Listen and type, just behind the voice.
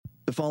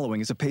The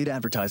following is a paid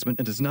advertisement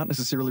and does not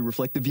necessarily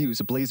reflect the views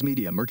of Blaze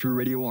Media, Mercury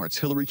Radio Arts,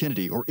 Hillary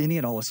Kennedy, or any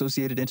and all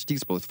associated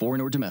entities, both foreign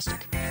or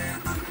domestic.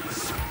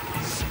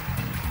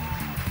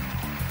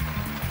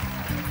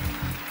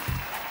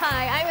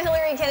 Hi, I'm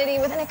Hillary Kennedy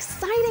with an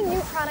exciting new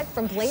product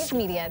from Blaze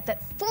Media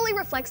that fully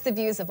reflects the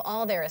views of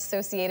all their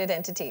associated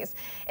entities.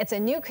 It's a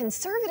new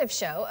conservative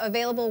show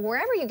available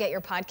wherever you get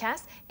your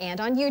podcasts and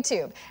on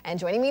YouTube. And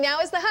joining me now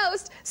is the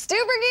host, Stu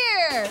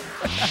Burguiere.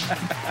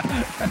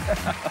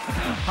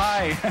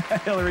 Hi,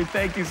 Hillary.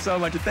 Thank you so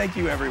much. And thank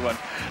you, everyone.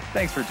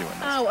 Thanks for doing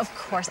this. Oh, of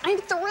course. I'm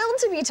thrilled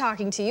to be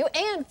talking to you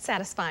and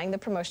satisfying the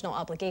promotional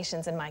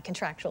obligations in my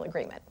contractual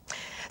agreement.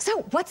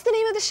 So, what's the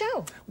name of the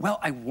show? Well,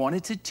 I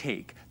wanted to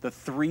take the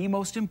three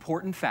most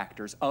important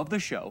factors of the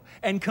show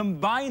and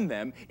combine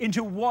them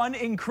into one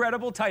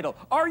incredible title.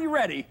 Are you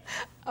ready?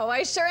 Oh,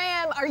 I sure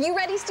am. Are you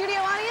ready, studio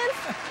audience?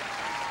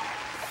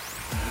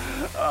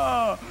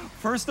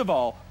 First of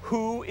all,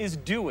 who is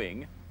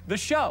doing the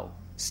show?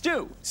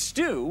 Stu.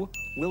 Stu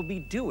will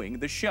be doing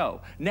the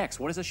show. Next,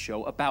 what is the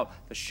show about?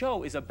 The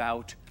show is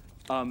about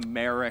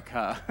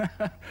America.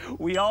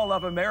 We all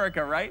love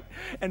America, right?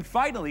 And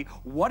finally,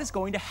 what is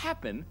going to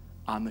happen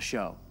on the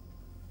show?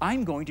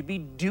 I'm going to be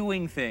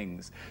doing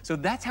things. So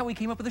that's how we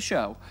came up with the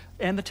show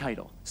and the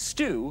title,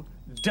 Stu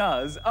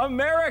Does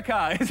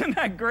America. Isn't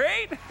that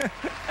great?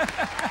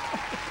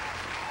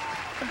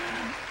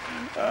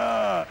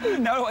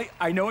 No,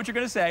 I know what you're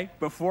gonna say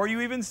before you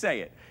even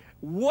say it.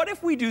 What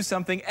if we do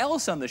something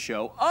else on the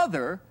show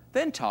other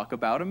than talk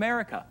about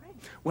America?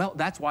 Well,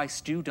 that's why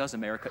Stu Does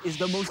America is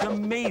the most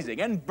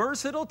amazing and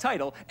versatile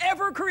title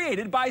ever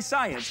created by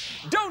science.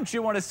 Don't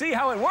you want to see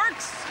how it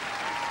works?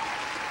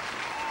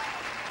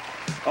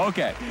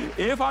 Okay,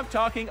 if I'm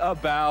talking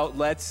about,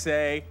 let's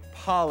say,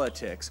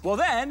 politics, well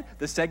then,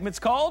 the segment's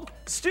called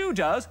Stu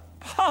Does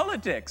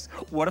Politics.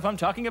 What if I'm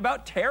talking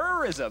about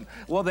terrorism?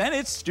 Well then,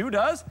 it's Stu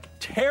Does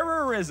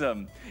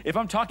Terrorism. If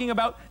I'm talking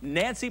about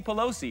Nancy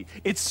Pelosi,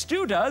 it's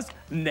Stu Does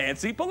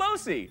Nancy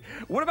Pelosi.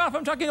 What about if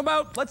I'm talking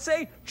about, let's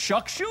say,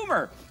 Chuck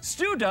Schumer?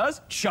 Stu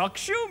Does Chuck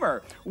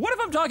Schumer. What if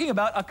I'm talking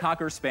about a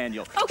Cocker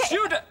Spaniel? Okay,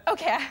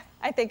 okay,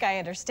 I think I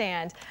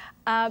understand.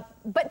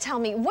 But tell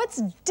me,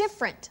 what's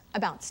different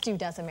about Stu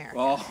Does America?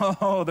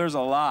 Oh, there's a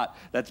lot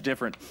that's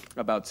different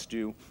about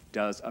Stu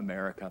Does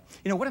America.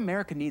 You know, what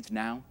America needs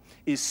now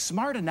is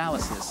smart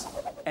analysis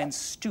and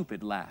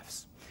stupid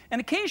laughs.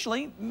 And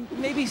occasionally,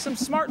 maybe some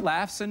smart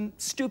laughs and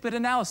stupid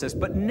analysis,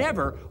 but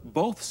never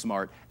both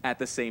smart at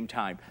the same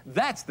time.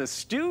 That's the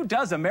Stu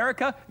Does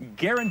America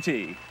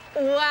guarantee.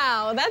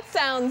 Wow, that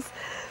sounds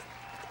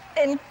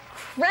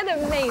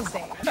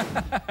amazing.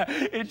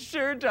 It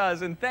sure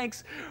does, and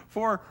thanks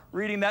for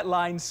reading that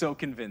line so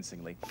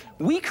convincingly.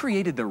 We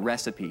created the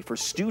recipe for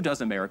Stu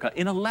Does America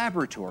in a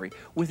laboratory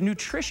with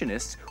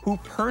nutritionists who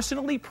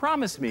personally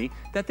promised me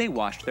that they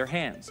washed their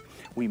hands.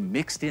 We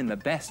mixed in the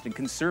best in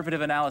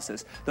conservative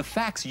analysis, the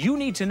facts you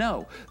need to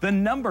know, the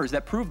numbers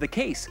that prove the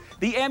case,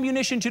 the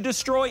ammunition to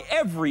destroy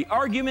every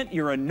argument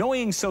your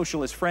annoying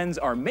socialist friends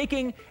are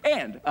making,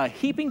 and a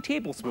heaping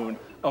tablespoon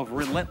of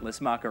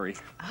relentless mockery.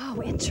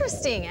 Oh,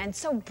 interesting, and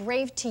so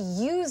brave to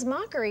use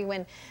mockery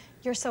when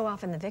you're so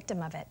often the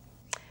victim of it.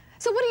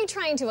 So what are you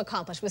trying to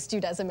accomplish with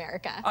Stu Does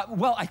America?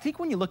 Well, I think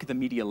when you look at the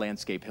media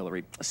landscape,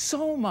 Hillary,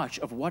 so much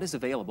of what is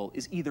available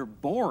is either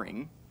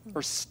boring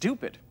or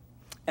stupid.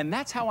 And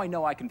that's how I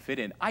know I can fit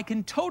in. I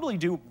can totally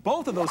do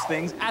both of those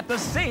things at the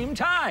same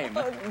time.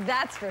 Oh,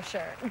 that's for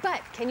sure.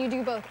 But can you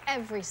do both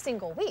every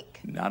single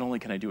week? Not only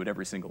can I do it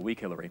every single week,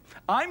 Hillary,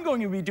 I'm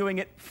going to be doing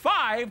it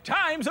 5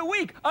 times a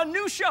week. A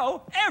new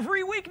show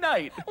every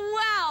weeknight.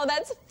 Wow,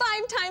 that's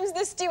 5 times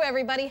the Stu,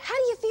 everybody. How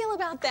do you feel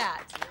about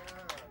that?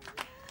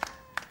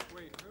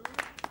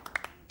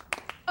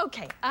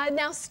 Okay,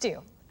 now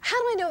Stu, how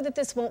do I know that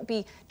this won't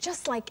be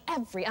just like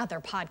every other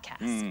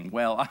podcast?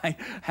 Well, I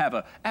have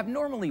an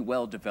abnormally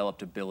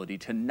well-developed ability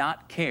to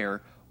not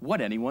care what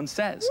anyone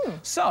says.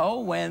 So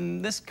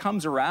when this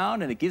comes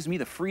around and it gives me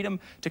the freedom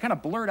to kind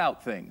of blurt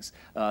out things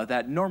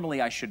that normally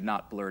I should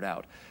not blurt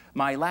out,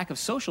 my lack of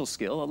social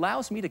skill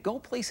allows me to go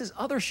places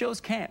other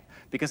shows can't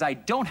because I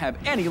don't have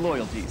any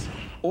loyalties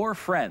or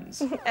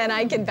friends. And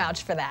I can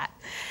vouch for that.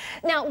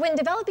 Now, when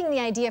developing the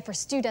idea for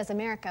Stu Does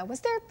America,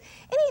 was there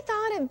any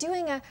thought of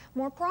doing a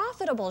more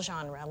profitable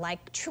genre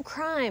like true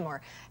crime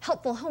or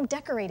helpful home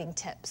decorating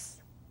tips?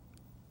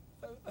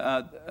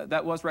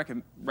 That was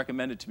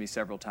recommended to me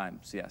several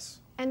times, yes.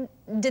 And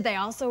did they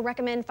also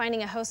recommend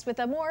finding a host with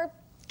a more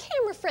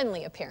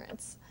camera-friendly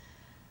appearance?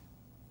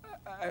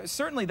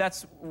 Certainly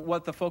that's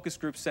what the focus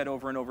group said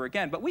over and over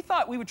again, but we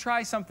thought we would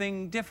try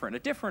something different, a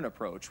different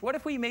approach. What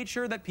if we made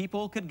sure that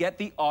people could get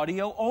the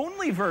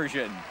audio-only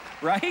version,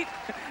 right?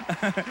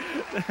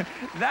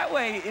 That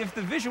way, if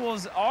the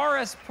visuals are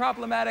as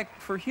problematic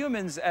for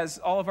humans as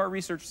all of our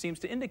research seems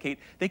to indicate,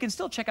 they can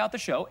still check out the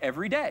show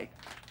every day.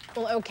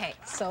 Well, okay,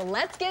 so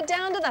let's get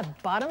down to the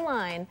bottom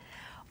line.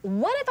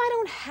 what if I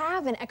don't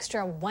have an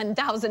extra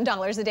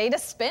 $1,000 a day to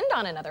spend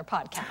on another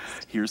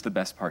podcast? Here's the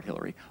best part,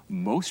 Hillary.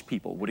 Most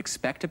people would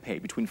expect to pay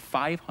between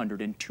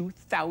 $500 and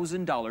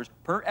 $2,000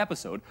 per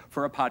episode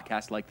for a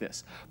podcast like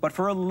this. But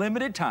for a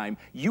limited time,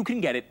 you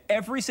can get it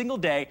every single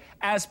day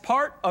as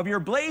part of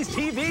your Blaze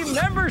TV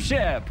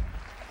membership.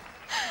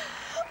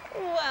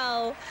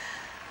 Well,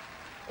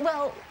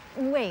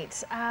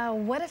 wait.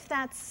 What if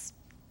that's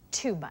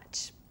too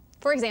much?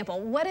 For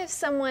example, what if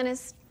someone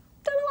has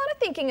done a lot of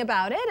thinking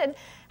about it and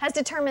has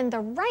determined the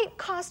right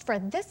cost for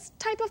this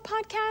type of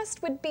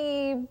podcast would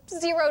be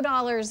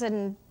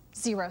 $0.00?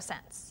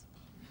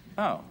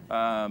 Oh,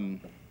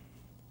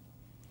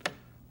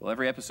 well,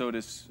 every episode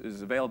is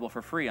available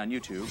for free on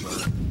YouTube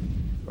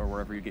or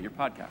wherever you get your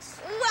podcasts.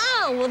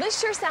 Wow, well,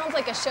 this sure sounds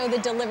like a show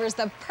that delivers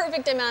the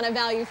perfect amount of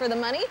value for the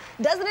money,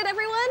 doesn't it,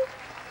 everyone?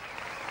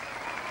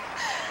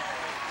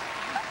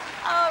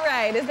 All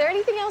right, is there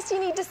anything else you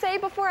need to say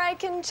before I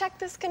can check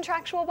this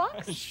contractual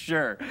box?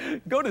 Sure.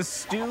 Go to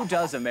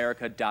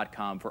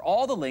StuDoesAmerica.com for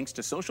all the links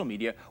to social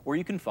media where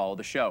you can follow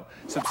the show.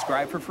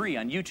 Subscribe for free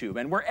on YouTube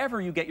and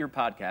wherever you get your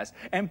podcasts.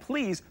 And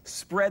please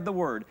spread the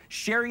word.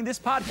 Sharing this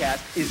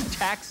podcast is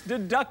tax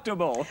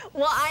deductible.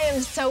 Well, I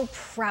am so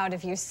proud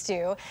of you,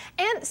 Stu,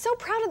 and so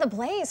proud of the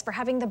Blaze for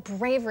having the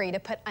bravery to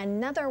put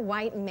another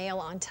white male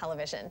on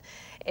television.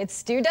 It's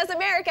Stu Does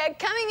America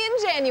coming in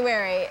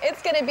January.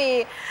 It's going to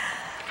be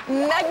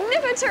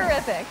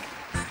magnific-terrific.